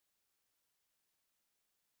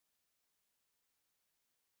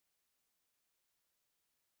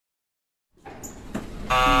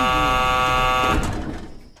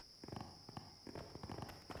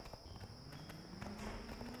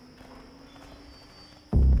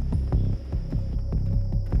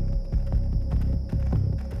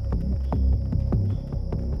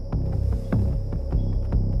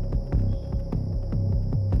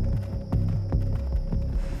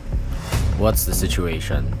What's the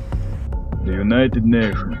situation? The United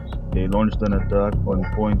Nations, they launched an attack on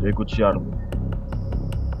Point Echo Charlie.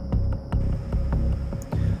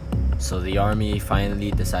 So the army finally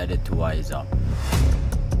decided to wise up.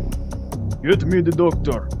 Get me the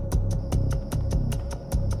doctor.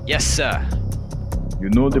 Yes, sir. You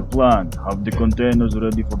know the plan. Have the containers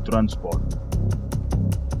ready for transport.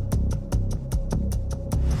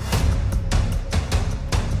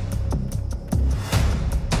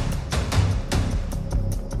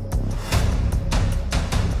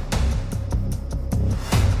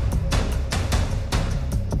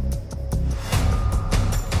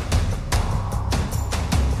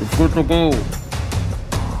 It's good to go.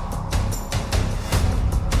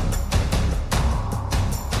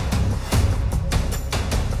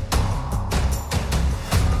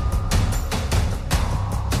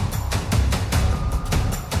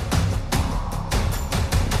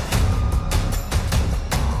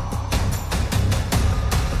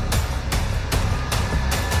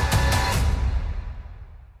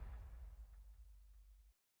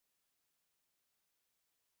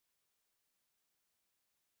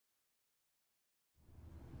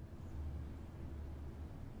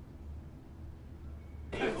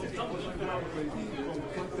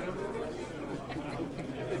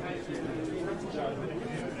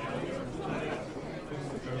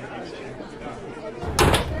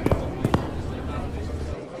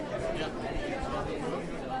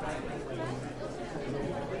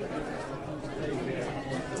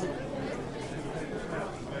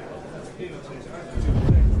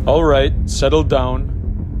 All right, settle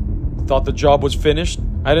down. Thought the job was finished?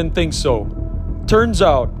 I didn't think so. Turns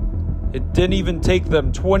out, it didn't even take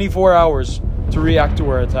them 24 hours to react to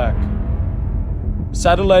our attack.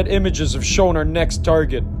 Satellite images have shown our next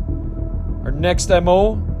target. Our next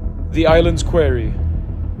MO, the island's quarry.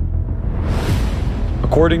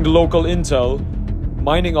 According to local intel,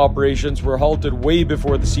 mining operations were halted way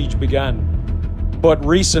before the siege began. But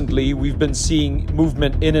recently, we've been seeing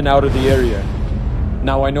movement in and out of the area.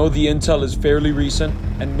 Now, I know the intel is fairly recent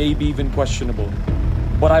and maybe even questionable,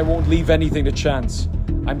 but I won't leave anything to chance.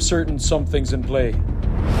 I'm certain something's in play.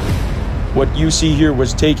 What you see here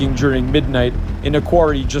was taken during midnight in a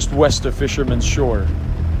quarry just west of Fisherman's Shore.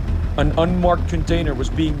 An unmarked container was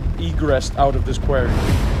being egressed out of this quarry.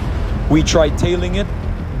 We tried tailing it,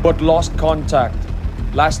 but lost contact.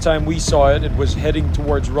 Last time we saw it, it was heading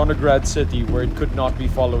towards Ronograd city, where it could not be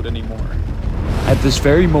followed anymore. At this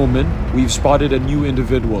very moment, we've spotted a new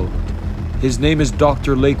individual. His name is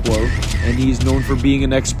Dr. Lakewell, and he is known for being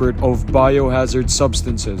an expert of biohazard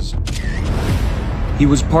substances. He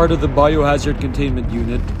was part of the biohazard containment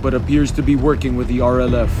unit, but appears to be working with the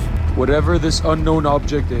RLF. Whatever this unknown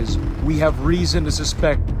object is, we have reason to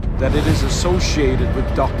suspect that it is associated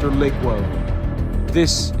with Dr. Lakewell.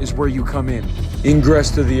 This is where you come in.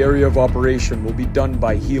 Ingress to the area of operation will be done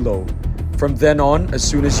by Hilo. From then on, as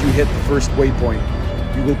soon as you hit the first waypoint,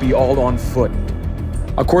 you will be all on foot.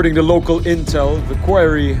 According to local intel, the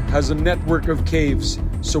quarry has a network of caves,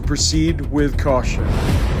 so proceed with caution.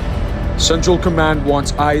 Central Command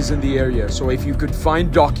wants eyes in the area, so if you could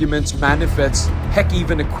find documents, manifests, heck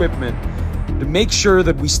even equipment, to make sure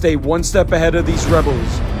that we stay one step ahead of these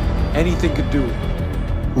rebels, anything could do.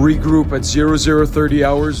 Regroup at 0030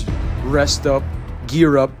 hours, rest up,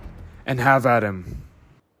 gear up, and have at him.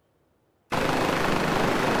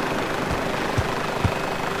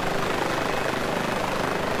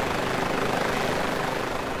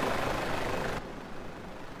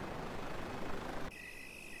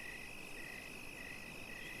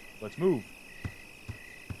 Let's move.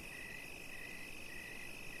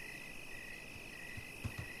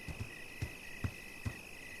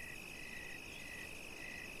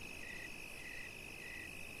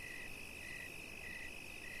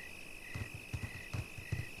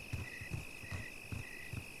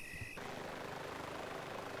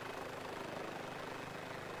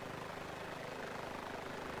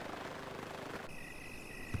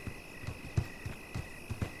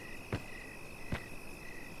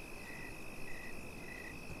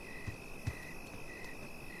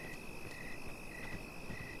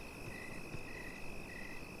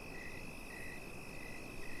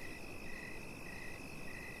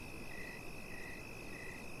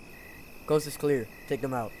 Coast is clear. Take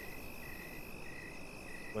them out.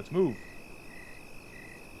 Let's move.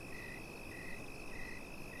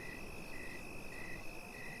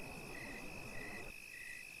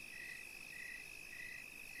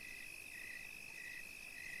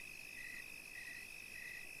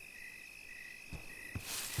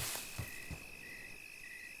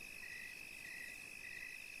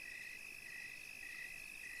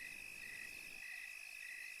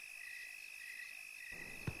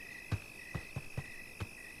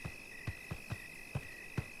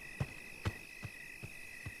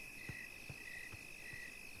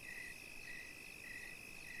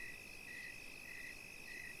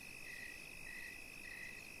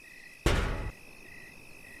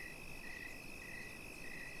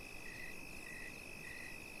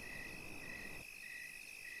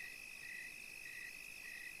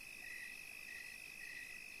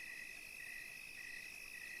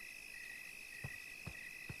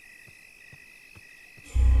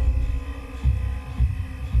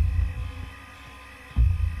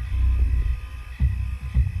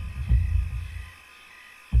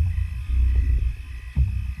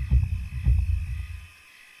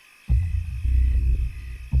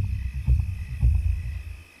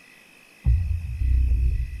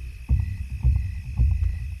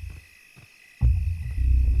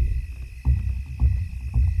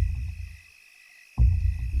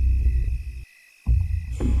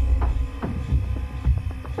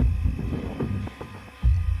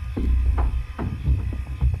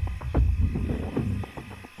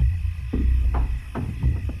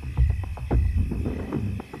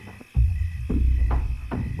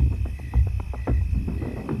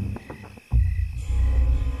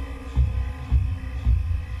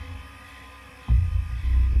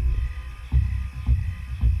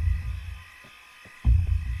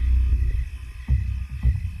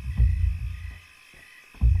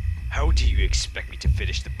 How do you expect me to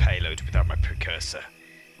finish the payload without my precursor?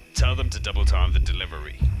 Tell them to double time the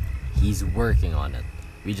delivery. He's working on it.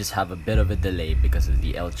 We just have a bit of a delay because of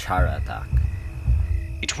the El Chara attack.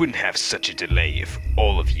 It wouldn't have such a delay if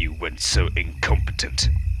all of you weren't so incompetent.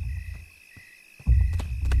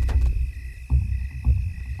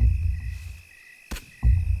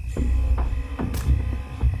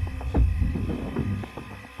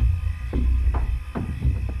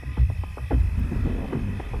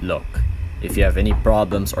 Look, if you have any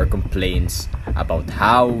problems or complaints about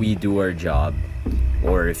how we do our job,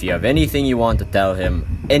 or if you have anything you want to tell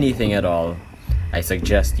him, anything at all, I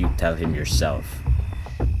suggest you tell him yourself.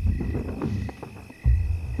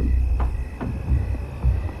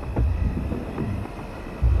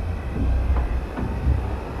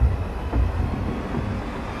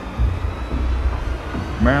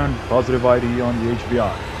 Command, positive ID on the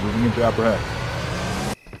HVI. Moving into upper head.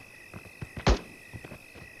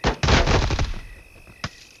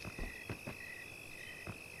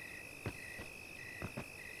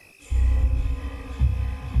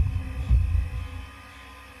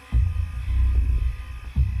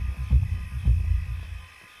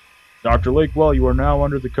 Dr. Lakewell, you are now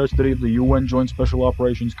under the custody of the UN Joint Special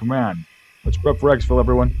Operations Command. Let's prep for exfil,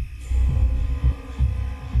 everyone.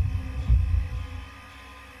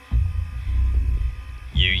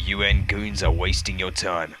 You UN goons are wasting your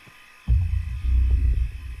time.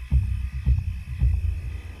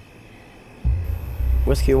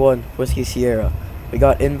 Whiskey 1, Whiskey Sierra. We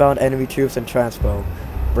got inbound enemy troops and transpo.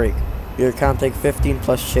 Break. Your contact 15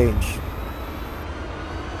 plus change.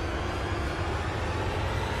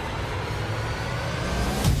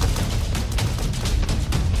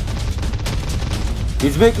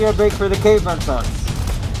 He's making a break for the caveman sons.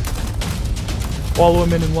 Follow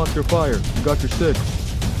him in and lock your fire. You got your 6.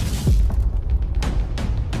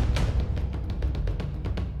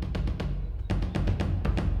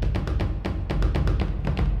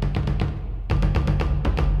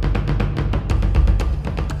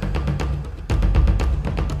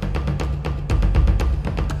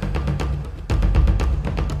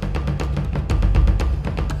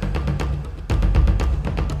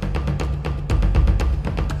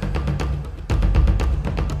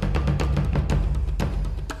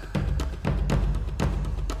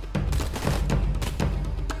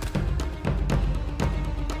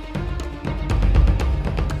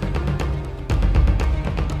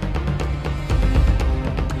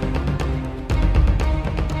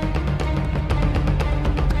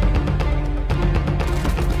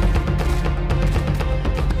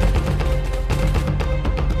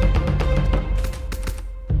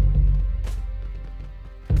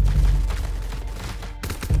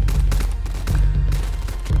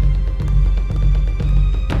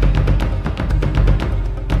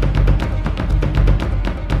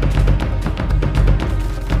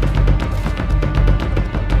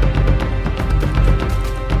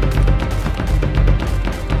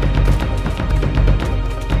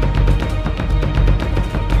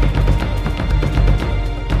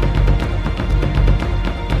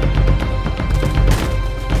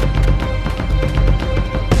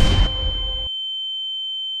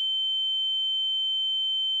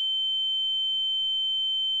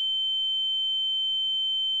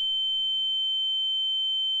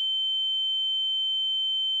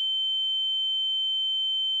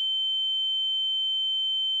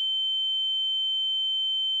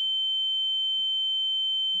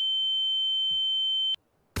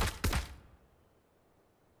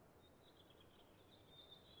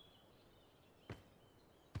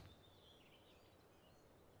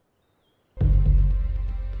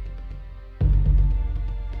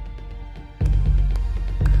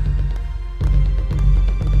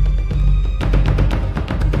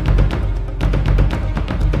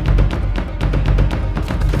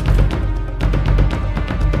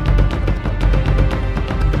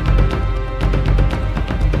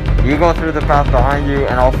 You go through the path behind you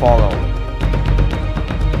and I'll follow.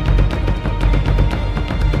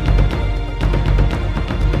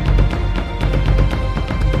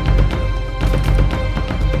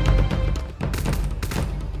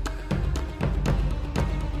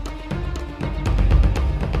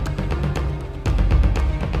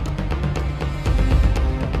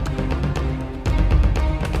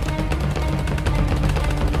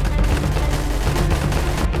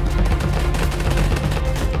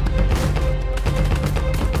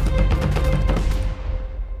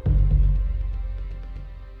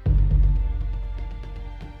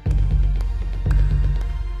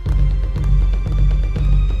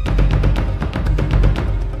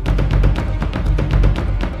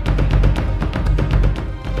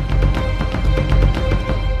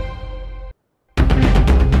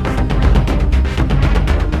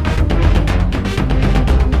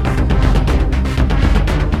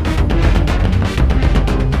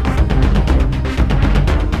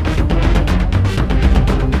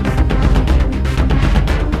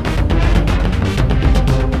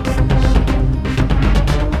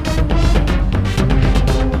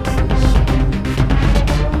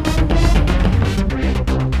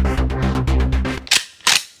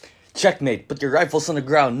 Checkmate, put your rifles on the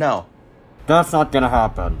ground now. That's not gonna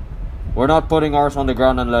happen. We're not putting ours on the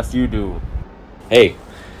ground unless you do. Hey,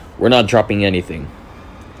 we're not dropping anything.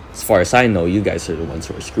 As far as I know, you guys are the ones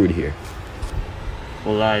who are screwed here.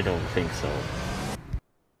 Well, I don't think so.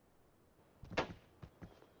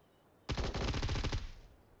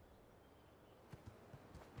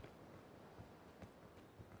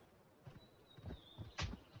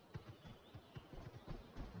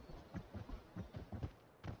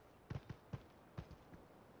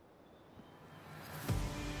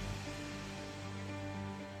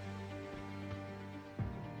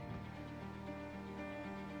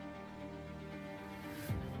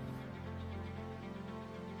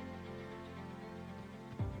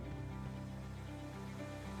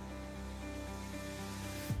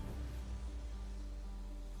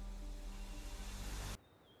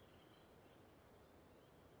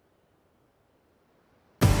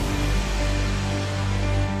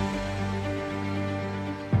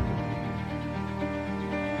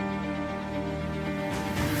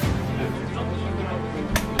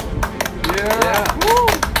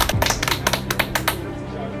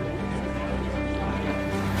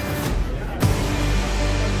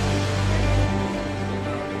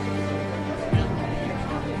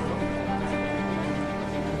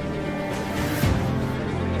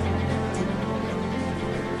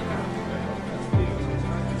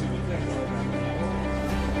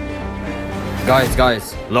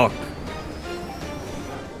 Guys, look.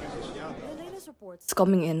 The latest reports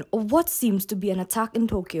coming in of what seems to be an attack in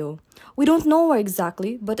Tokyo. We don't know where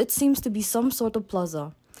exactly, but it seems to be some sort of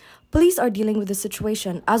plaza. Police are dealing with the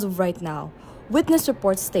situation as of right now. Witness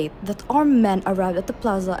reports state that armed men arrived at the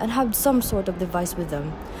plaza and had some sort of device with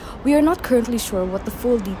them. We are not currently sure what the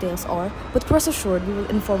full details are, but rest assured we will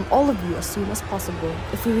inform all of you as soon as possible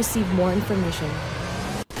if we receive more information.